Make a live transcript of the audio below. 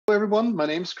Hello everyone, my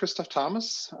name is Christoph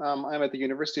Thomas. I'm at the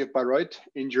University of Bayreuth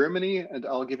in Germany, and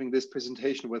I'll be giving this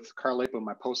presentation with Karl Lapo,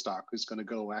 my postdoc, who's going to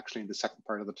go actually in the second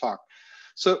part of the talk.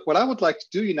 So what I would like to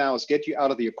do now is get you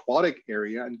out of the aquatic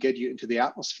area and get you into the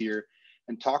atmosphere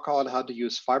and talk about how to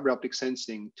use fiber optic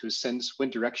sensing to sense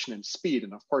wind direction and speed.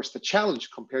 And of course, the challenge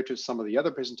compared to some of the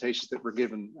other presentations that were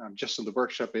given just in the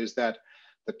workshop is that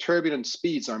the turbulent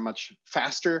speeds are much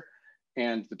faster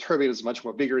and the turbulence is much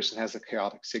more vigorous and has a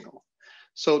chaotic signal.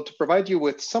 So to provide you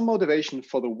with some motivation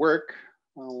for the work,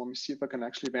 let me see if I can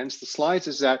actually advance the slides,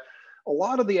 is that a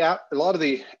lot of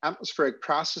the atmospheric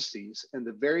processes in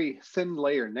the very thin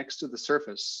layer next to the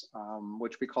surface,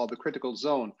 which we call the critical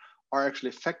zone, are actually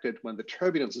affected when the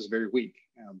turbulence is very weak.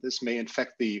 This may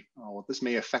affect the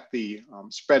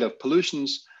spread of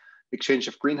pollutions, exchange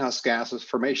of greenhouse gases,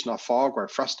 formation of fog, or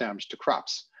frost damage to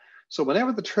crops. So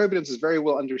whenever the turbulence is very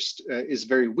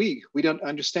weak, we don't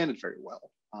understand it very well.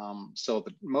 So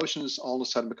the motions all of a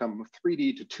sudden become from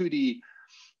 3D to 2D.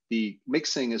 The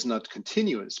mixing is not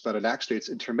continuous, but it's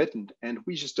intermittent, and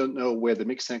we just don't know where the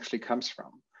mixing actually comes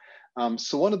from.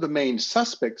 So one of the main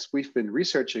suspects we've been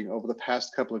researching over the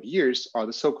past couple of years are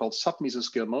the so-called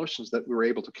sub-mesoscale motions that we were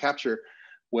able to capture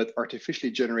with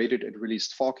artificially generated and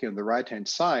released Foci on the right-hand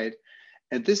side.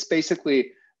 And this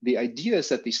basically, the idea is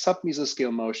that these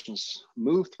sub-mesoscale motions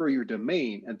move through your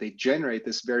domain and they generate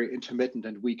this very intermittent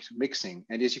and weak mixing.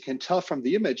 And as you can tell from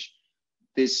the image,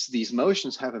 these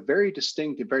motions have a very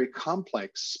distinct and very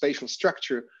complex spatial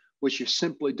structure, which you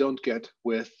simply don't get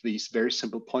with these very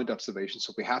simple point observations.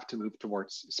 So we have to move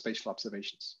towards spatial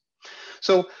observations.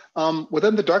 So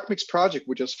within the DarkMix project,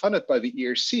 which is funded by the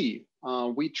ERC,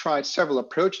 we tried several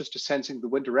approaches to sensing the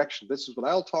wind direction. This is what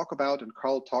I'll talk about, and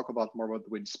Karl will talk about more about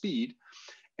the wind speed.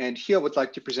 And here I would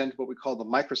like to present what we call the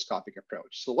microscopic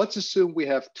approach. So let's assume we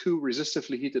have two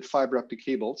resistively heated fiber optic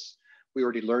cables. We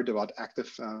already learned about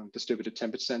active distributed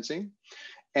temperature sensing.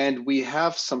 And we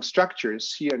have some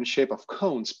structures here in the shape of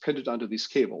cones printed onto these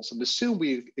cables. And assume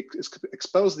we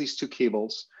expose these two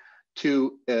cables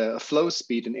to flow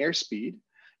speed and airspeed.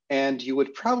 And you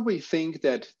would probably think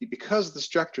that because the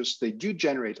structures, they do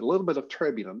generate a little bit of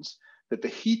turbulence, that the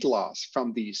heat loss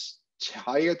from these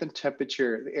higher than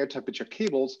temperature, the air temperature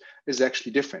cables is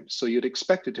actually different. So you'd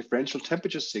expect a differential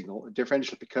temperature signal, a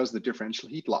differential because of the differential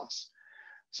heat loss.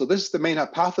 So this is the main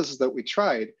hypothesis that we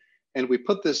tried. And we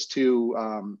put this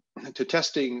to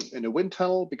testing in a wind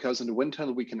tunnel, because in the wind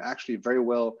tunnel, we can actually very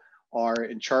well are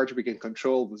in charge. We can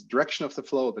control the direction of the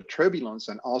flow, the turbulence,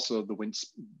 and also the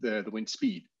wind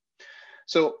speed.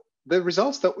 So the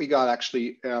results that we got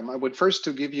actually, I would first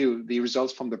to give you the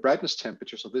results from the brightness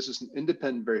temperature. So this is an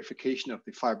independent verification of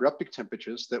the fiber optic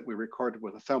temperatures that we recorded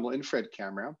with a thermal infrared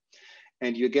camera.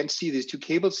 And you again see these two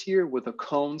cables here with the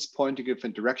cones pointing in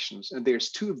different directions. And there's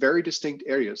two very distinct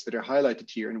areas that are highlighted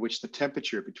here in which the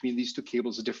temperature between these two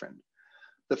cables is different.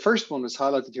 The first one is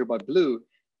highlighted here by blue.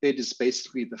 It is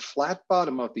basically the flat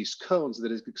bottom of these cones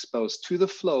that is exposed to the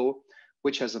flow,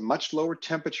 which has a much lower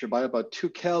temperature by about 2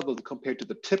 Kelvin compared to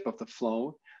the tip of the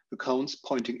flow, the cones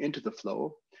pointing into the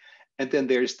flow. And then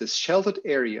there's this sheltered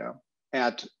area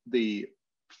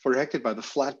protected by the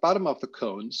flat bottom of the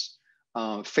cones,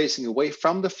 facing away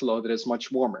from the flow that is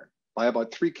much warmer by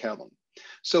about 3 Kelvin.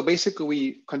 So basically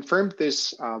we confirmed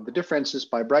this, the differences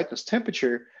by brightness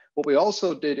temperature. What we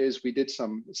also did is we did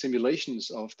some simulations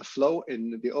of the flow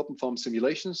in the OpenFOAM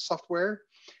simulations software.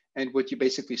 And what you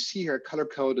basically see here, color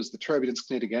code, is the turbulence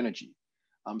kinetic energy.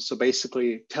 So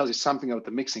basically it tells you something about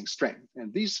the mixing strength.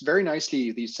 And these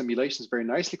simulations very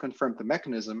nicely confirmed the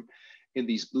mechanism in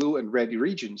these blue and red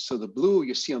regions. So the blue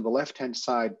you see on the left-hand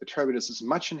side, the turbulence is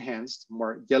much enhanced,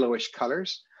 more yellowish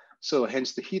colors. So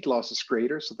hence the heat loss is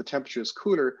greater, so the temperature is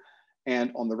cooler.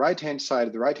 And on the right-hand side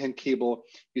of the right-hand cable,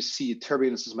 you see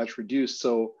turbulence is much reduced,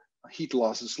 so heat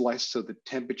loss is less, so the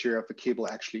temperature of the cable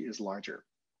actually is larger.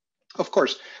 Of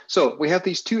course, so we have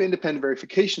these two independent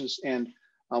verifications, and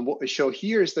what we show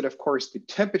here is that, of course, the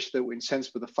temperature that we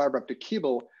sense with the fiber optic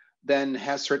cable then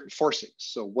has certain forcings.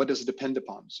 So what does it depend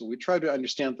upon? So we try to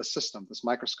understand the system, this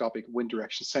microscopic wind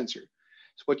direction sensor.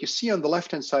 So what you see on the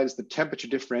left-hand side is the temperature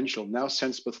differential now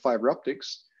sensed with fiber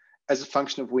optics as a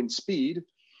function of wind speed.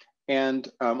 And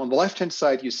on the left-hand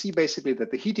side, you see basically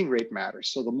that the heating rate matters.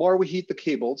 So the more we heat the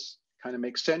cables, kind of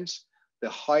makes sense, the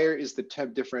higher is the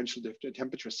differential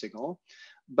temperature signal.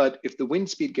 But if the wind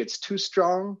speed gets too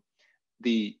strong,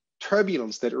 the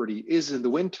turbulence that already is in the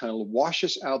wind tunnel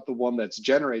washes out the one that's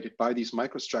generated by these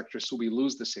microstructures, so we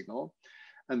lose the signal.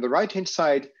 And the right-hand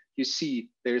side, you see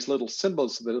there's little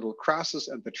symbols, the little crosses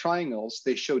and the triangles.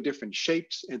 They show different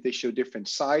shapes and they show different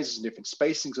sizes and different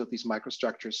spacings of these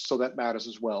microstructures, so that matters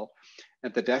as well.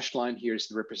 And the dashed line here is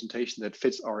the representation that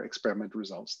fits our experimental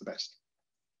results the best.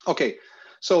 Okay,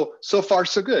 so far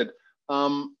so good.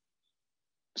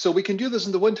 So we can do this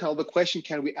in the wind tunnel. The question,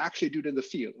 can we actually do it in the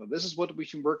field? Well, this is what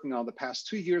we've been working on the past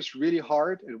 2 years really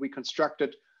hard, and we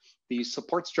constructed these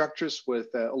support structures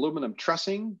with aluminum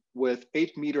trussing with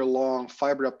 8-meter long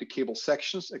fiber optic cable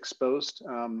sections exposed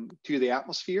to the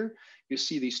atmosphere. You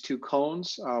see these two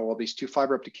cones, well, these two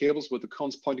fiber optic cables with the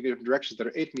cones pointing in different directions that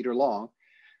are 8-meter long.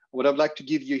 What I'd like to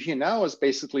give you here now is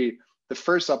basically the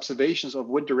first observations of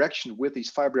wind direction with these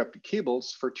fiber optic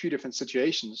cables for 2 different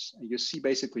situations. And you see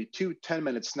basically 2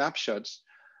 10-minute snapshots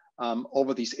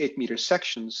over these 8-meter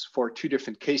sections for 2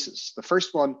 different cases. The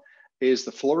first one is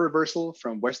the flow reversal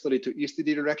from westerly to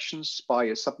easterly directions by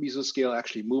a sub-mesoscale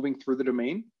actually moving through the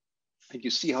domain. And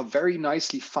you see how very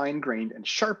nicely fine-grained and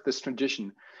sharp this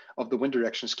transition of the wind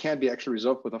directions can be actually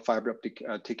resolved with a fiber optic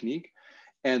technique.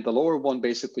 And the lower one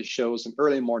basically shows an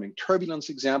early morning turbulence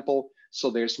example. So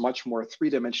there's much more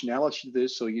 3-dimensionality to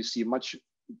this. So you see much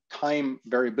time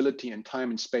variability and time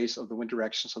and space of the wind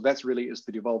direction. So that's really is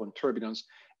the developing turbulence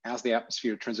as the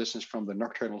atmosphere transitions from the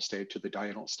nocturnal state to the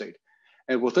diurnal state.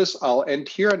 And with this, I'll end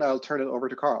here and I'll turn it over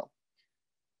to Karl.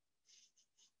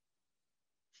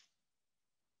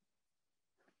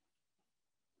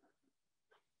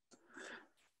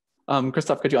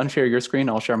 Christoph, could you unshare your screen?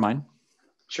 I'll share mine.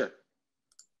 Sure.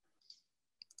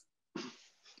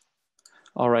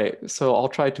 All right, so I'll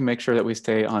try to make sure that we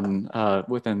stay on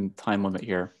within time limit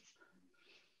here.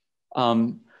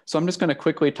 So I'm just going to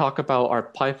quickly talk about our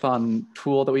Python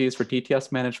tool that we use for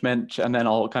DTS management, and then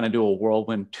I'll kind of do a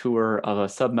whirlwind tour of a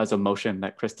submeso motion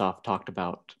that Christoph talked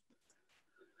about.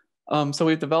 So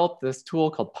we've developed this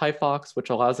tool called PyFox,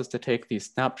 which allows us to take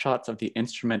these snapshots of the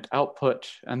instrument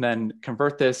output and then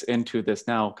convert this into this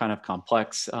now kind of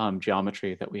complex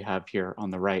geometry that we have here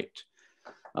on the right.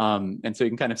 And so you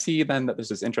can kind of see then that there's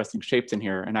this interesting shapes in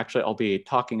here. And actually, I'll be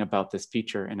talking about this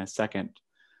feature in a second.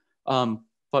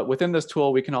 But within this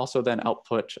tool, we can also then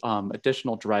output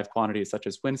additional derived quantities such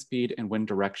as wind speed and wind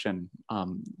direction,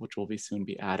 which will soon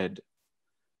be added.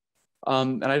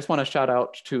 And I just want to shout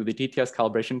out to the DTS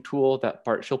calibration tool that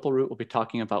Bart Schilperroot will be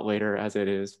talking about later, as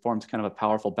it forms kind of a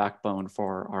powerful backbone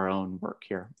for our own work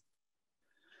here.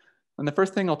 And the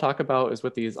first thing I'll talk about is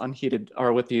with these unheated,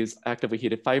 or with these actively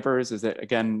heated fibers, is that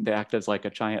again, they act as like a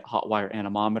giant hot wire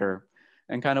anemometer.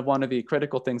 And kind of one of the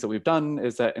critical things that we've done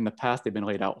is that in the past, they've been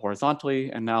laid out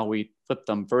horizontally, and now we flip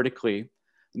them vertically.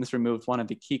 And this removes one of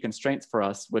the key constraints for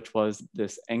us, which was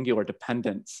this angular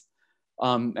dependence.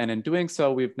 And in doing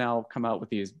so, we've now come out with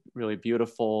these really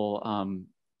beautiful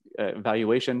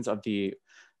evaluations of the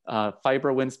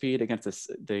fiber wind speed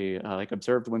against the like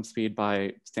observed wind speed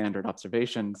by standard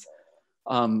observations.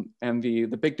 And the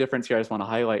big difference here I just want to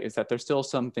highlight is that there's still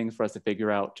some things for us to figure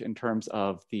out in terms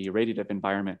of the radiative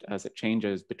environment as it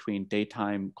changes between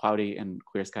daytime, cloudy, and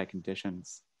clear sky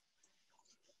conditions.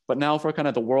 But now for kind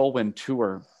of the whirlwind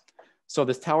tour. So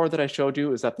this tower that I showed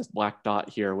you is at this black dot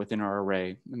here within our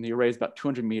array. And the array is about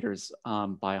 200 meters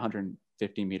by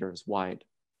 150 meters wide.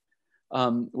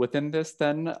 Within this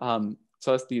then, so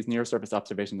that's these near surface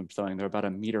observations I'm showing. They're about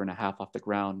 1.5 meters off the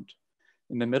ground.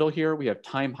 In the middle here, we have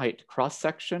time height cross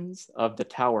sections of the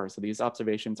tower. So these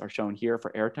observations are shown here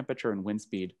for air temperature and wind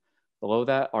speed. Below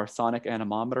that are sonic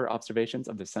anemometer observations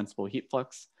of the sensible heat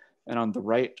flux. And on the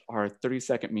right are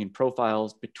 30-second mean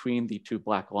profiles between the 2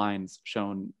 black lines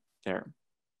shown there.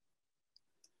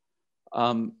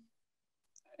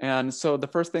 And so the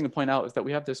first thing to point out is that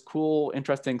we have this cool,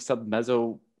 interesting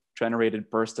submeso generated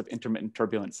burst of intermittent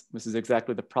turbulence. This is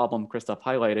exactly the problem Christoph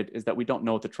highlighted, is that we don't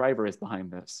know what the driver is behind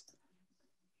this.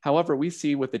 However, we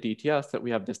see with the DTS that we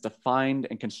have this defined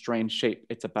and constrained shape.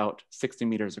 It's about 60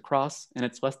 meters across, and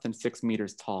it's less than 6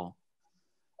 meters tall.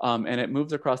 And it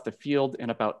moves across the field in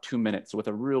about 2 minutes with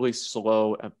a really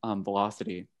slow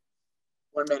velocity.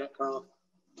 1 minute, Karl.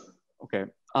 Okay.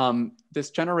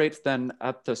 This generates then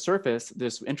at the surface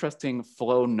this interesting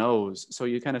flow nose. So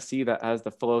you kind of see that as the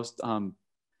flow,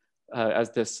 as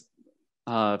this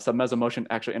submeso motion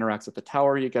actually interacts with the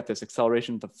tower, you get this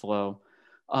acceleration of the flow,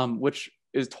 which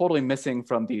is totally missing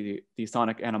from the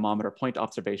sonic anemometer point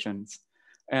observations.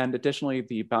 And additionally,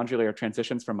 the boundary layer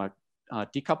transitions from a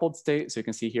decoupled state. So you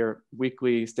can see here,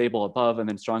 weakly stable above and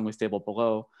then strongly stable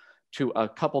below, to a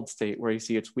coupled state where you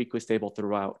see it's weakly stable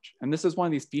throughout. And this is one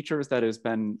of these features that has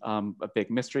been a big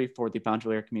mystery for the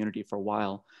boundary layer community for a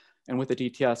while. And with the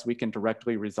DTS, we can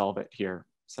directly resolve it here.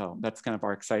 So that's kind of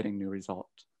our exciting new result.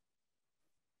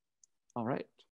 All right.